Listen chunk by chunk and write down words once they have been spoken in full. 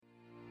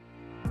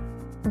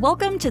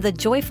Welcome to the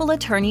Joyful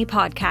Attorney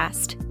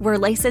Podcast, where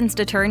licensed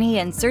attorney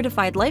and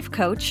certified life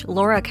coach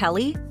Laura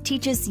Kelly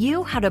teaches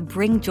you how to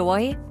bring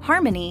joy,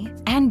 harmony,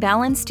 and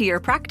balance to your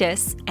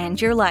practice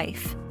and your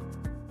life.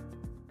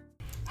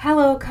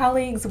 Hello,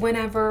 colleagues,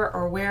 whenever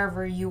or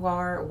wherever you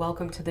are.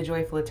 Welcome to the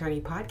Joyful Attorney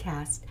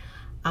Podcast.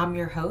 I'm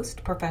your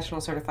host,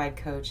 professional certified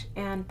coach,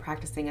 and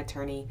practicing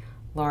attorney,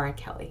 Laura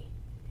Kelly.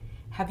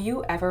 Have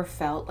you ever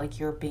felt like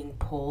you're being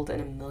pulled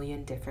in a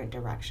million different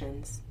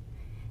directions?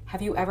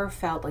 Have you ever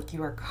felt like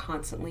you are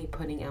constantly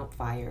putting out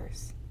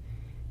fires?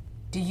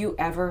 Do you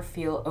ever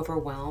feel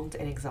overwhelmed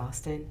and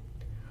exhausted?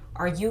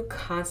 Are you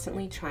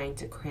constantly trying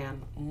to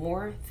cram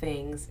more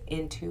things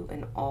into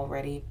an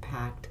already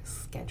packed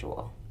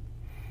schedule?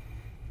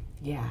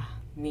 Yeah,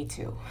 me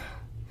too.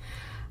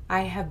 I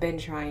have been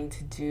trying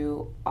to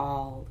do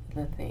all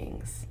the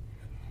things.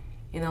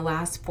 In the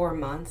last 4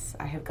 months,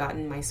 I have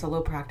gotten my solo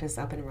practice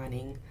up and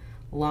running,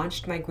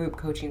 launched my group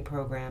coaching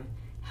program,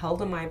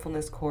 held a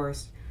mindfulness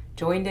course,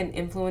 joined an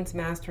influence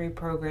mastery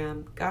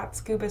program, got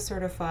scuba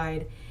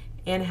certified,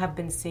 and have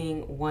been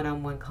seeing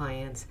one-on-one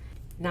clients,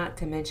 not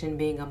to mention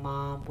being a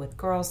mom with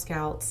Girl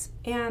Scouts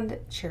and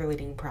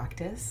cheerleading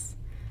practice.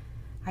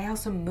 I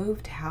also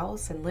moved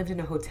house and lived in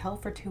a hotel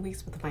for 2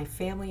 weeks with my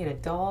family and a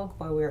dog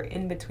while we were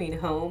in between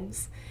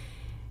homes.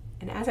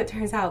 And as it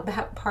turns out,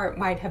 that part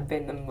might have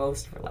been the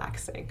most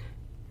relaxing.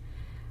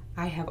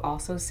 I have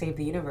also saved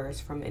the universe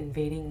from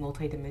invading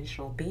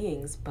multidimensional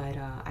beings, but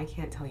I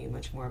can't tell you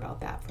much more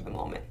about that for the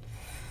moment.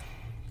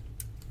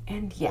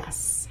 And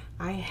yes,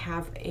 I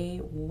have a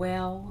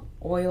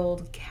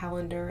well-oiled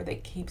calendar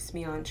that keeps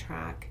me on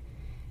track,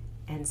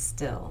 and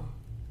still,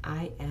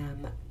 I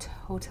am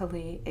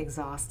totally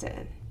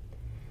exhausted.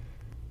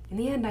 In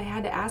the end, I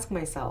had to ask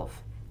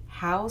myself,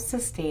 how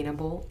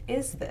sustainable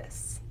is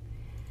this?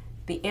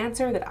 The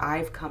answer that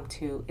I've come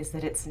to is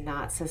that it's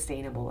not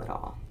sustainable at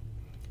all.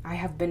 I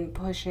have been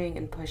pushing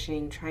and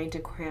pushing, trying to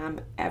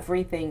cram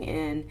everything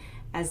in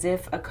as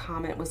if a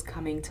comet was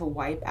coming to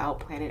wipe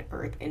out planet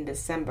Earth in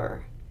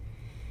December.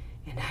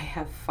 And I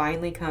have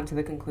finally come to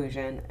the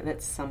conclusion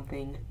that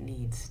something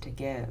needs to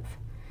give.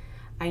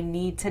 I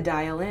need to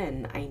dial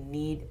in. I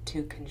need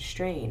to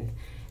constrain.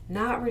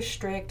 Not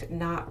restrict,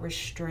 not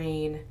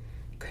restrain,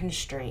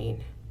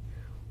 constrain.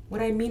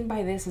 What I mean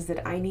by this is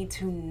that I need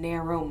to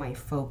narrow my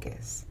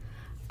focus.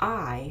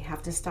 I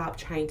have to stop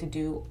trying to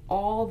do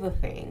all the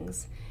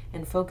things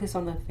and focus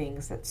on the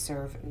things that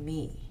serve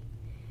me.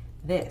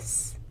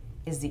 This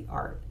is the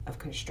art of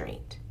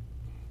constraint.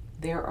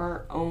 There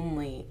are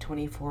only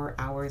 24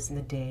 hours in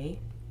the day,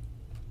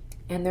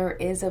 and there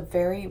is a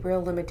very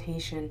real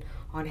limitation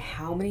on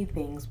how many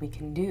things we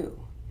can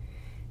do.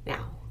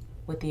 Now,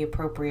 with the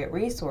appropriate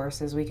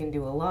resources, we can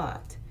do a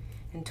lot,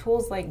 and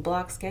tools like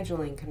block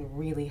scheduling can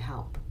really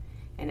help,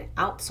 and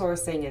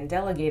outsourcing and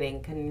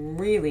delegating can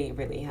really,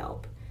 really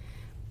help.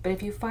 But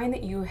if you find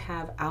that you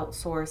have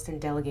outsourced and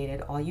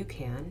delegated all you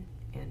can,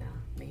 and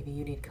maybe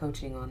you need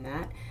coaching on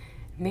that,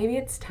 maybe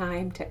it's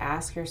time to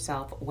ask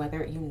yourself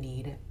whether you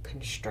need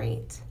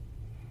constraint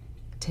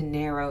to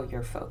narrow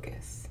your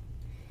focus.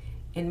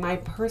 In my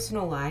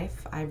personal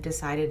life, I've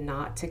decided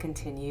not to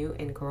continue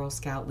in Girl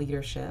Scout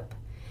leadership.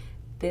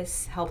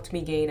 This helped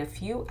me gain a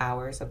few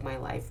hours of my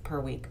life per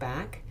week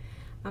back.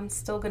 I'm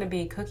still going to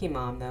be cookie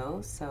mom though,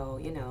 so,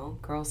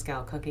 Girl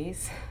Scout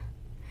cookies.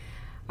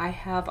 I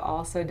have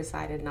also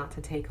decided not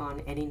to take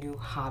on any new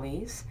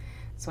hobbies,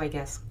 so I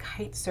guess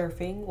kite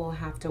surfing will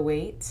have to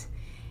wait,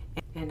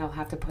 and I'll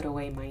have to put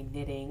away my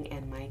knitting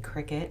and my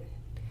cricket.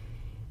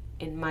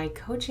 In my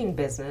coaching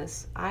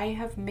business, I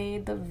have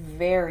made the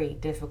very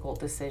difficult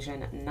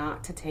decision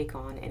not to take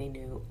on any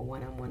new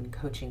one-on-one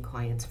coaching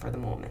clients for the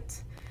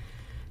moment.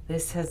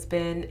 This has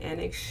been an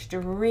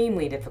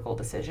extremely difficult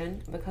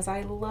decision because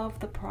I love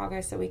the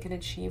progress that we can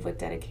achieve with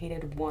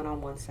dedicated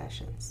one-on-one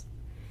sessions.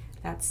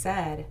 That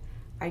said,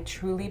 I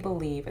truly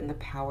believe in the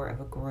power of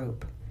a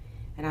group,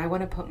 and I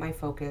want to put my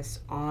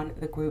focus on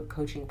the group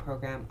coaching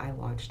program I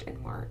launched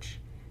in March,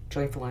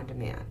 Joyful on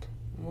Demand.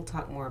 And we'll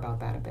talk more about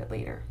that a bit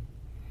later.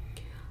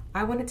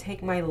 I want to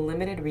take my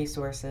limited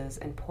resources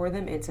and pour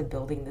them into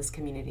building this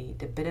community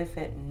to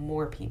benefit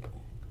more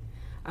people.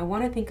 I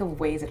want to think of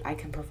ways that I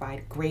can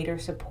provide greater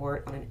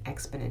support on an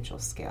exponential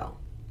scale.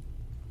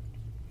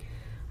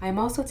 I am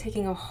also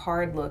taking a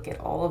hard look at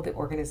all of the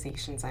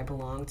organizations I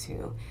belong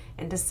to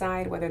and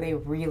decide whether they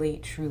really,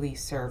 truly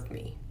serve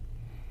me.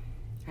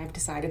 I've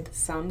decided that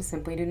some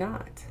simply do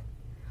not.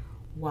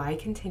 Why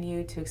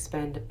continue to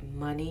expend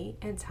money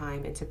and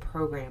time into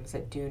programs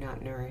that do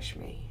not nourish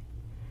me?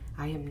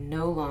 I am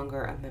no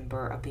longer a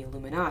member of the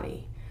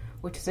Illuminati,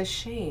 which is a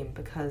shame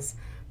because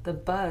the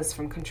buzz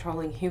from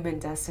controlling human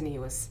destiny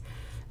was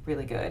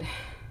really good,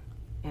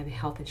 and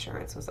health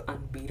insurance was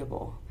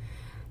unbeatable.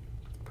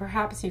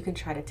 Perhaps you can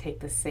try to take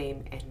the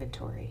same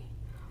inventory.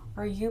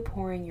 Are you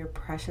pouring your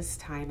precious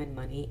time and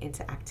money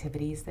into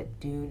activities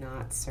that do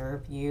not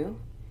serve you?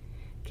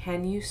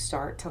 Can you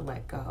start to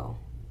let go?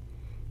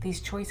 These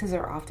choices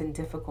are often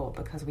difficult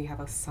because we have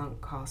a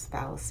sunk cost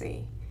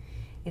fallacy.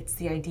 It's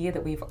the idea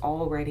that we've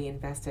already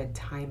invested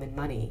time and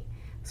money,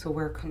 So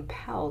we're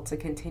compelled to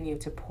continue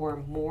to pour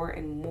more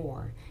and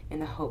more in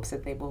the hopes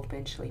that they will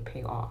eventually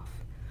pay off.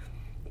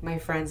 My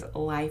friends,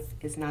 life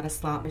is not a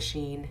slot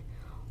machine.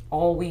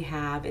 All we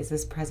have is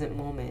this present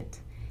moment.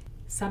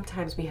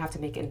 Sometimes we have to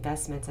make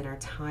investments in our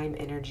time,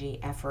 energy,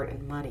 effort,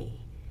 and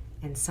money.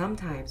 And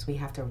sometimes we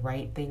have to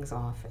write things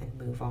off and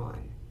move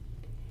on.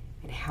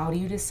 And how do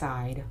you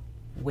decide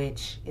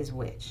which is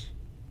which?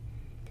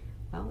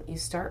 Well, you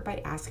start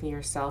by asking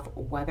yourself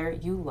whether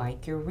you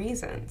like your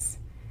reasons.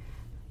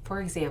 For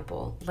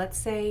example, let's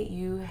say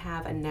you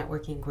have a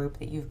networking group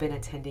that you've been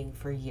attending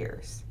for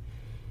years.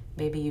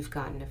 Maybe you've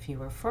gotten a few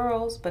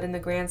referrals, but in the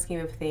grand scheme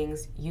of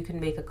things, you can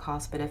make a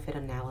cost-benefit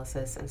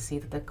analysis and see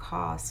that the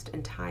cost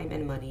and time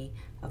and money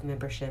of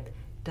membership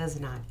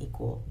does not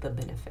equal the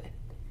benefit.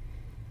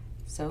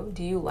 So,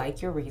 do you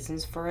like your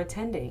reasons for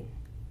attending?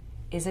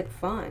 Is it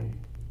fun?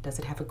 Does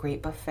it have a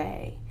great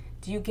buffet?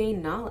 Do you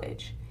gain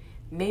knowledge?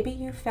 Maybe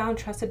you found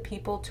trusted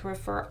people to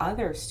refer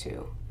others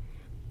to.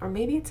 Or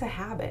maybe it's a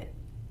habit.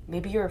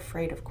 Maybe you're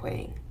afraid of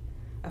quitting,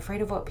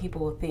 afraid of what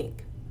people will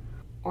think.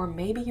 Or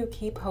maybe you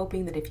keep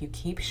hoping that if you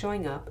keep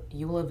showing up,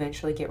 you will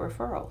eventually get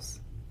referrals.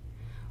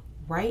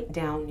 Write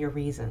down your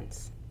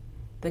reasons,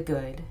 the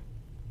good,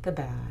 the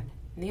bad,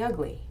 and the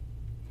ugly.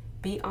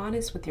 Be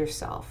honest with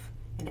yourself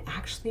and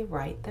actually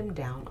write them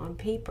down on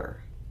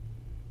paper.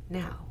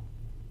 Now,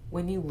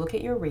 when you look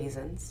at your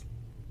reasons,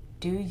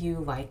 do you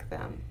like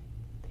them?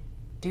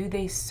 Do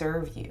they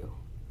serve you?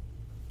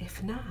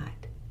 If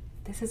not,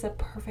 this is a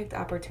perfect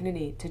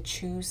opportunity to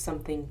choose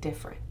something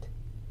different.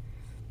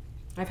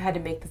 I've had to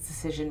make this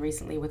decision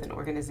recently with an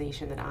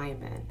organization that I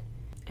am in.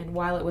 And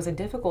while it was a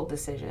difficult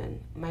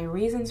decision, my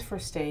reasons for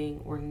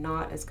staying were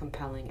not as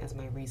compelling as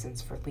my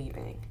reasons for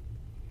leaving.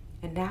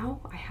 And now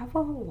I have a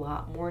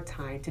lot more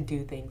time to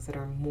do things that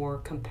are more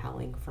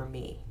compelling for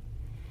me,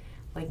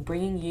 like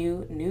bringing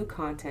you new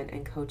content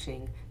and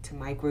coaching to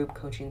my group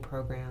coaching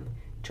program,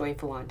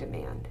 Joyful on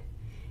Demand.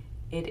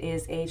 It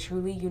is a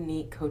truly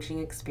unique coaching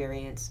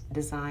experience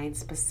designed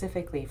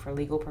specifically for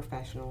legal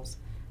professionals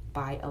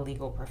by a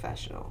legal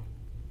professional.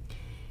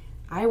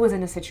 I was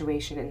in a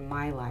situation in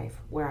my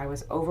life where I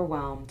was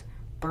overwhelmed,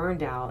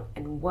 burned out,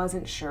 and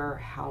wasn't sure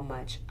how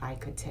much I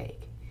could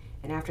take.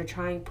 And after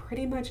trying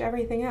pretty much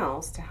everything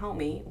else to help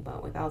me,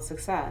 but without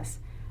success,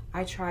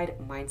 I tried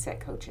mindset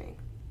coaching.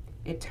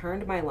 It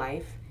turned my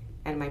life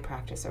and my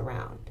practice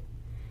around.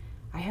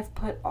 I have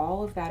put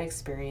all of that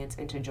experience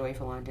into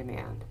Joyful on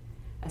Demand,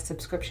 a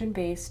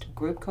subscription-based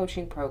group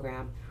coaching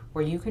program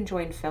where you can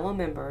join fellow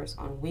members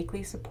on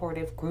weekly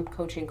supportive group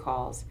coaching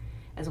calls,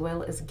 as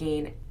well as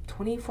gain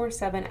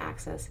 24/7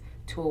 access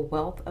to a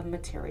wealth of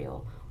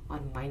material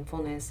on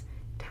mindfulness,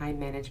 time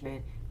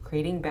management,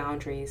 creating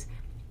boundaries,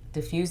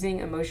 diffusing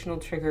emotional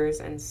triggers,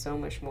 and so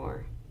much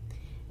more.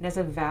 And as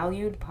a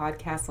valued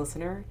podcast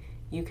listener,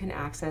 you can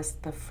access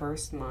the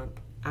first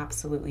month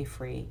absolutely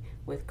free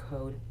with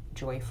code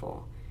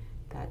JOYFUL.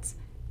 That's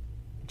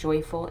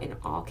JOYFUL in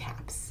all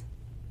caps.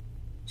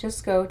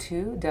 Just go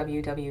to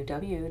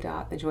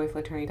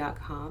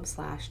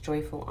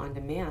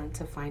www.thejoyfulattorney.com/joyfulondemand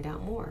to find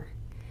out more.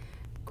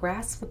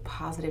 Grasp the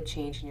positive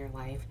change in your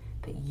life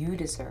that you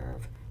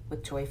deserve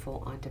with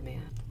Joyful on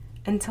Demand.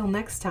 Until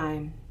next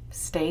time,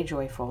 stay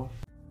joyful.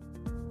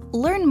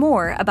 Learn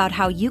more about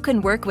how you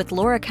can work with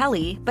Laura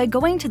Kelly by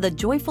going to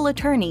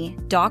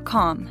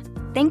thejoyfulattorney.com.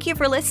 Thank you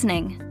for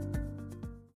listening.